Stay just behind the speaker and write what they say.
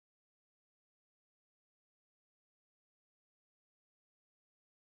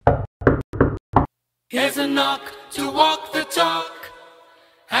Here's a knock to walk the talk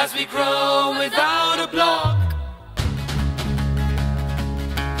as we grow without a block.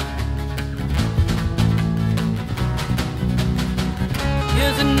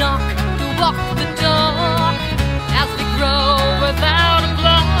 Here's a knock to walk the talk as we grow without a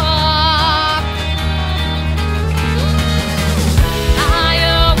block.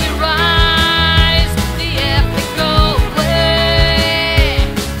 Higher we rise, the ethical way.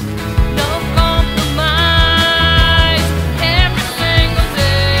 No compromise, every single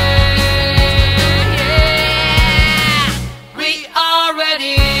day. Yeah. We are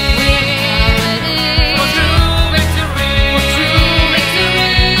ready.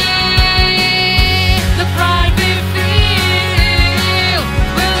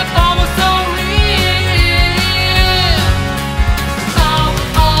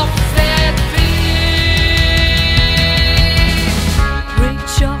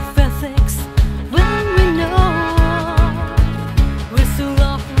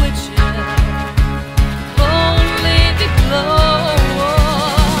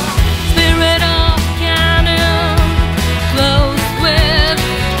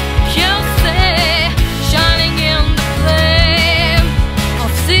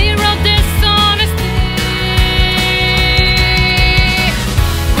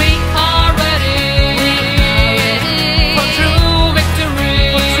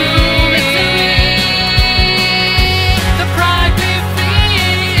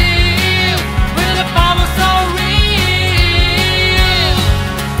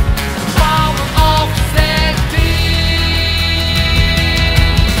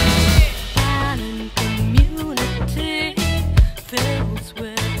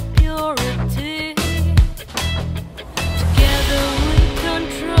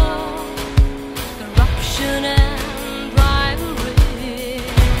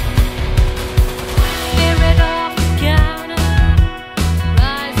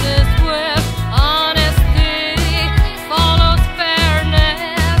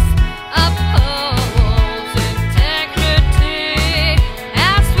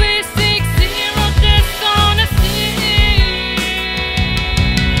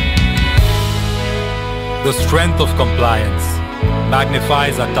 The strength of compliance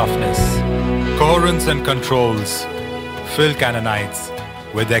magnifies our toughness. Coherence and controls fill Canonites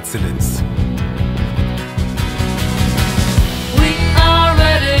with excellence. We are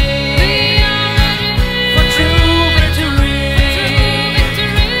ready for true victory.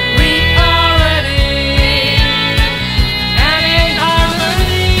 We are ready and in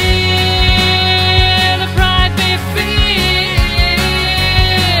harmony. The pride we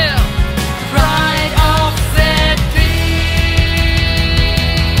feel, pride of city.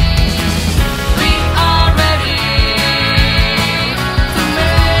 We are ready to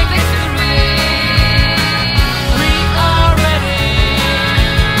make history. We are ready.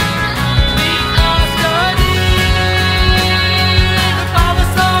 We are sturdy. The power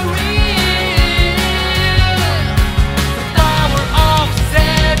so real. The power of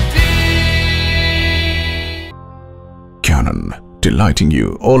city. Canon, delighting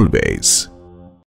you always.